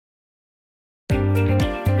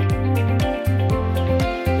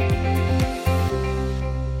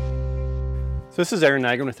So this is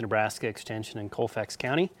Nygren with Nebraska Extension in Colfax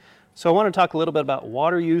County. So I want to talk a little bit about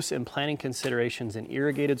water use and planting considerations in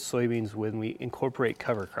irrigated soybeans when we incorporate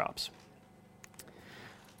cover crops.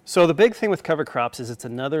 So the big thing with cover crops is it's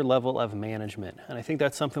another level of management, and I think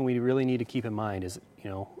that's something we really need to keep in mind. Is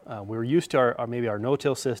we're used to our maybe our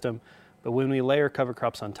no-till system, but when we layer cover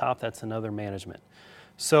crops on top, that's another management.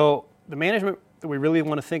 So the management that we really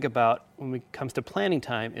want to think about when it comes to planting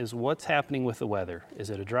time is what's happening with the weather. Is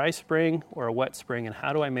it a dry spring or a wet spring, and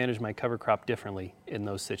how do I manage my cover crop differently in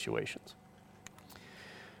those situations?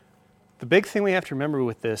 The big thing we have to remember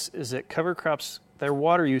with this is that cover crops, their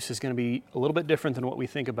water use is going to be a little bit different than what we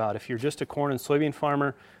think about. If you're just a corn and soybean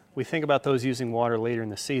farmer, we think about those using water later in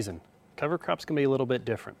the season. Cover crops can be a little bit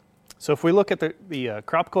different. So if we look at the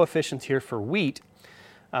crop coefficients here for wheat,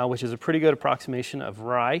 which is a pretty good approximation of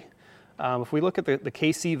rye, if we look at the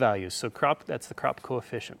KC values, so that's the crop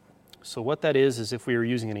coefficient. So what that is if we were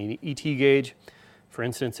using an ET gauge, for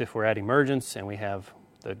instance, if we're at emergence and we have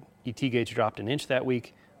the ET gauge dropped an inch that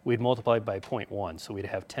week, we'd multiply by 0.1, so we'd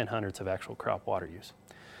have 10/100ths of actual crop water use.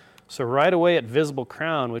 So right away at visible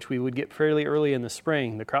crown, which we would get fairly early in the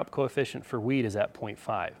spring, the crop coefficient for wheat is at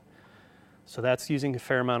 0.5. So that's using a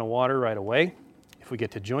fair amount of water right away. If we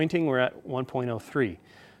get to jointing, we're at 1.03.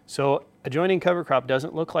 So a jointing cover crop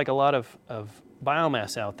doesn't look like a lot of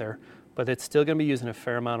biomass out there, but it's still going to be using a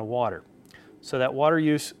fair amount of water. So that water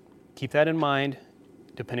use, keep that in mind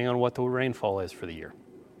depending on what the rainfall is for the year.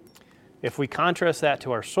 If we contrast that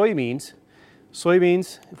to our soybeans,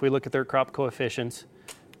 if we look at their crop coefficients,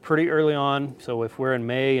 pretty early on, so if we're in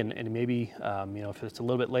May and maybe if it's a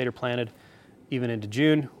little bit later planted, even into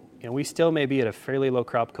June, we still may be at a fairly low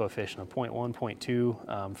crop coefficient of 0.1,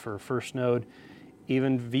 0.2 for first node.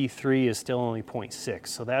 Even V3 is still only 0.6.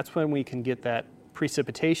 So that's when we can get that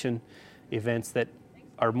precipitation events that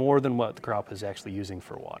are more than what the crop is actually using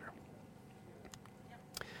for water.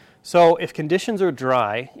 So if conditions are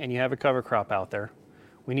dry and you have a cover crop out there,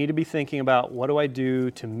 we need to be thinking about what do I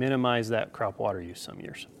do to minimize that crop water use some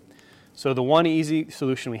years. So the one easy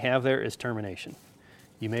solution we have there is termination.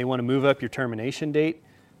 You may want to move up your termination date,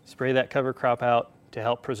 spray that cover crop out to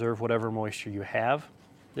help preserve whatever moisture you have.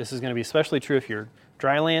 This is going to be especially true if you're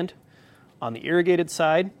dry land. On the irrigated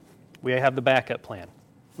side, we have the backup plan.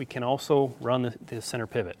 We can also run the center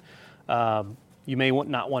pivot. You may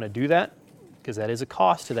not want to do that because that is a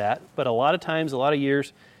cost to that, but a lot of times, a lot of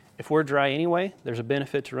years, if we're dry anyway, there's a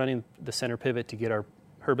benefit to running the center pivot to get our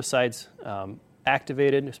herbicides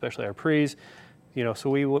activated, especially our pre's. So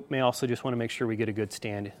we may also just want to make sure we get a good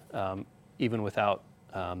stand even without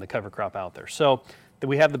the cover crop out there. So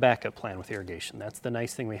we have the backup plan with irrigation. That's the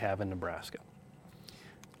nice thing we have in Nebraska.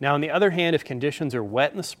 Now, on the other hand, if conditions are wet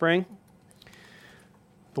in the spring,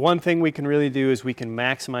 the one thing we can really do is we can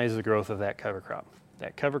maximize the growth of that cover crop.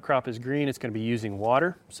 That cover crop is green, it's going to be using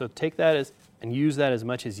water, so take that and use that as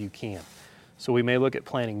much as you can. So we may look at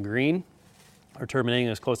planting green or terminating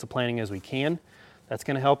as close to planting as we can. That's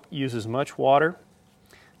going to help use as much water.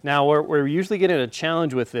 Now, where we're usually getting a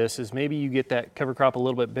challenge with this is maybe you get that cover crop a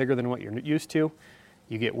little bit bigger than what you're used to.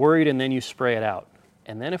 You get worried and then you spray it out.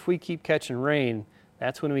 And then if we keep catching rain,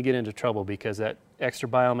 that's when we get into trouble because that extra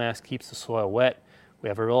biomass keeps the soil wet. We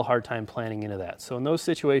have a real hard time planting into that. So in those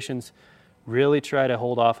situations, really try to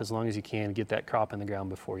hold off as long as you can, get that crop in the ground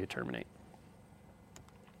before you terminate.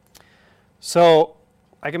 So,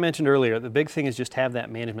 like I mentioned earlier, the big thing is just have that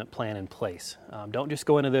management plan in place. Don't just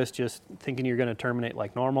go into this just thinking you're going to terminate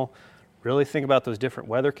like normal. Really think about those different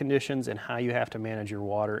weather conditions and how you have to manage your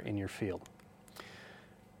water in your field.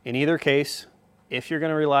 In either case, if you're going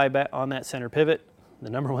to rely on that center pivot, the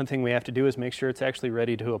number one thing we have to do is make sure it's actually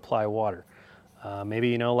ready to apply water.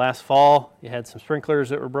 Maybe, last fall you had some sprinklers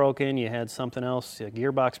that were broken, you had something else, a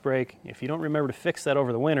gearbox break. If you don't remember to fix that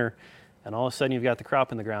over the winter, and all of a sudden you've got the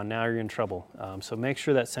crop in the ground, now you're in trouble. So make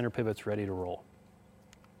sure that center pivot's ready to roll.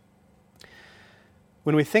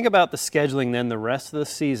 When we think about the scheduling then the rest of the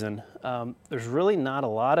season, there's really not a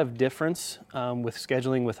lot of difference with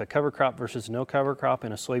scheduling with a cover crop versus no cover crop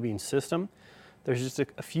in a soybean system. There's just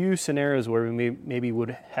a few scenarios where we maybe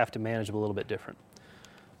would have to manage a little bit different.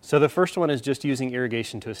 So the first one is just using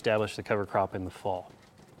irrigation to establish the cover crop in the fall.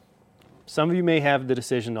 Some of you may have the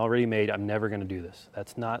decision already made, I'm never going to do this.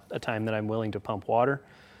 That's not a time that I'm willing to pump water.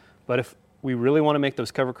 But if we really want to make those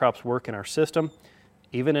cover crops work in our system,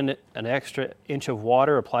 even an extra inch of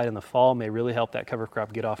water applied in the fall may really help that cover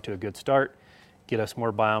crop get off to a good start, get us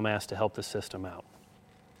more biomass to help the system out.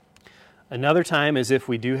 Another time is if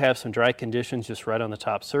we do have some dry conditions just right on the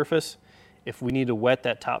top surface. If we need to wet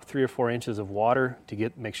that top 3 or 4 inches of water to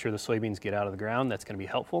make sure the soybeans get out of the ground, that's going to be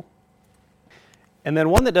helpful. And then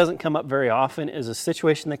one that doesn't come up very often is a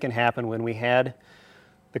situation that can happen when we had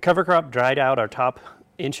the cover crop dried out our top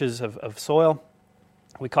inches of soil.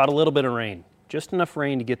 We caught a little bit of rain, just enough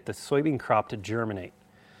rain to get the soybean crop to germinate.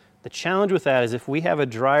 The challenge with that is if we have a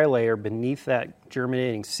dry layer beneath that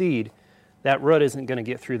germinating seed, that root isn't going to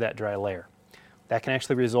get through that dry layer. That can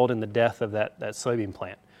actually result in the death of that soybean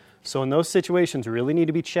plant. So in those situations, we really need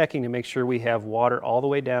to be checking to make sure we have water all the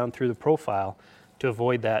way down through the profile to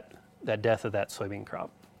avoid that death of that soybean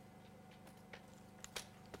crop.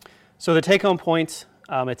 So the take-home points,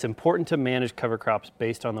 it's important to manage cover crops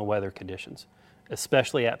based on the weather conditions,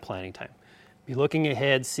 especially at planting time. Be looking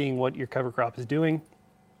ahead, seeing what your cover crop is doing,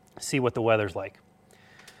 see what the weather's like.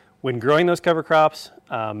 When growing those cover crops,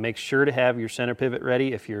 make sure to have your center pivot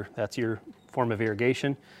ready if that's your form of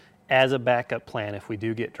irrigation as a backup plan if we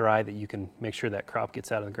do get dry, that you can make sure that crop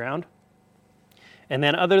gets out of the ground. And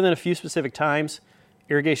then other than a few specific times,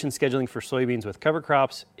 irrigation scheduling for soybeans with cover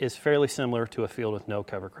crops is fairly similar to a field with no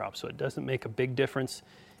cover crops, so it doesn't make a big difference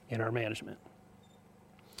in our management.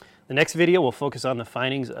 The next video will focus on the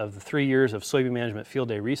findings of the 3 years of soybean management field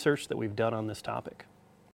day research that we've done on this topic.